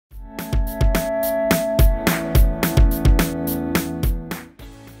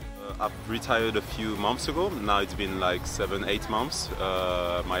I've retired a few months ago. Now it's been like 7-8 months.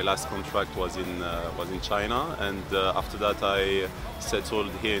 My last contract was in China, and after that I settled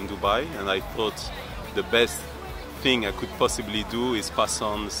here in Dubai. And I thought the best thing I could possibly do is pass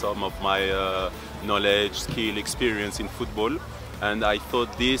on some of my knowledge, skill, experience in football. And I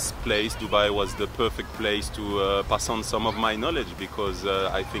thought this place, Dubai, was the perfect place to pass on some of my knowledge, because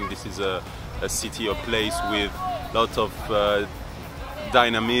I think this is a city or place with lots of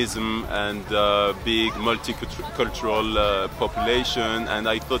dynamism and big multicultural population. And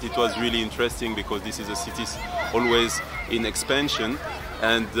I thought it was really interesting because this is a city always in expansion.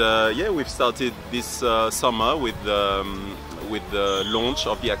 And yeah, we've started this summer with the launch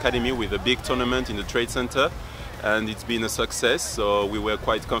of the academy, with a big tournament in the trade center. And it's been a success, so we were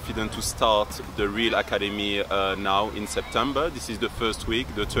quite confident to start the real academy now in September. This is the first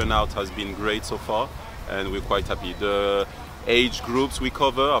week. The turnout has been great so far, and we're quite happy. The age groups we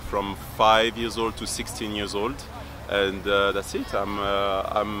cover are from 5 years old to 16 years old, and that's it.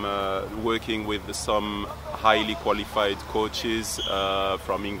 I'm working with some highly qualified coaches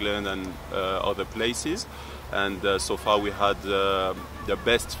from England and other places. And so far we had the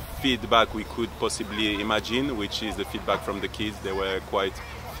best feedback we could possibly imagine, which is the feedback from the kids. They were quite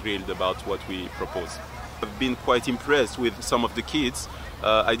thrilled about what we proposed. I've been quite impressed with some of the kids.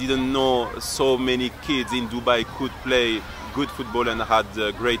 I didn't know so many kids in Dubai could play good football and had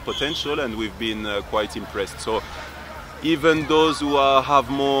great potential, and we've been quite impressed. So even those who have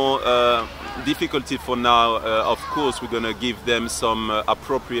more difficulty for now, of course we're going to give them some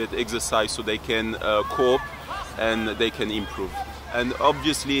appropriate exercise so they can cope and they can improve. And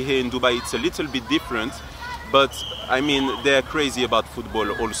obviously here in Dubai it's a little bit different, but I mean they're crazy about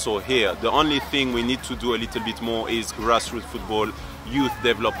football also here. The only thing we need to do a little bit more is grassroots football, youth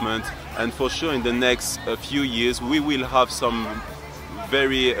development, and for sure in the next few years we will have some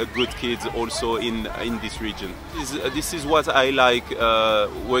very good kids also in this region. This is what I like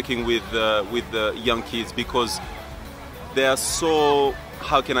working with the young kids, because they are so,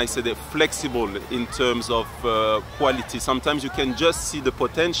 how can I say, they're flexible in terms of quality. Sometimes you can just see the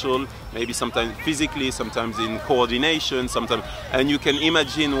potential, maybe sometimes physically, sometimes in coordination, sometimes, and you can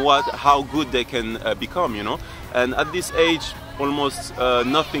imagine how good they can become, you know. And at this age, almost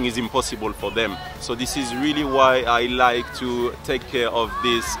nothing is impossible for them. So this is really why I like to take care of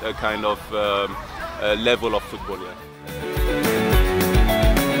this kind of level of football. Yeah.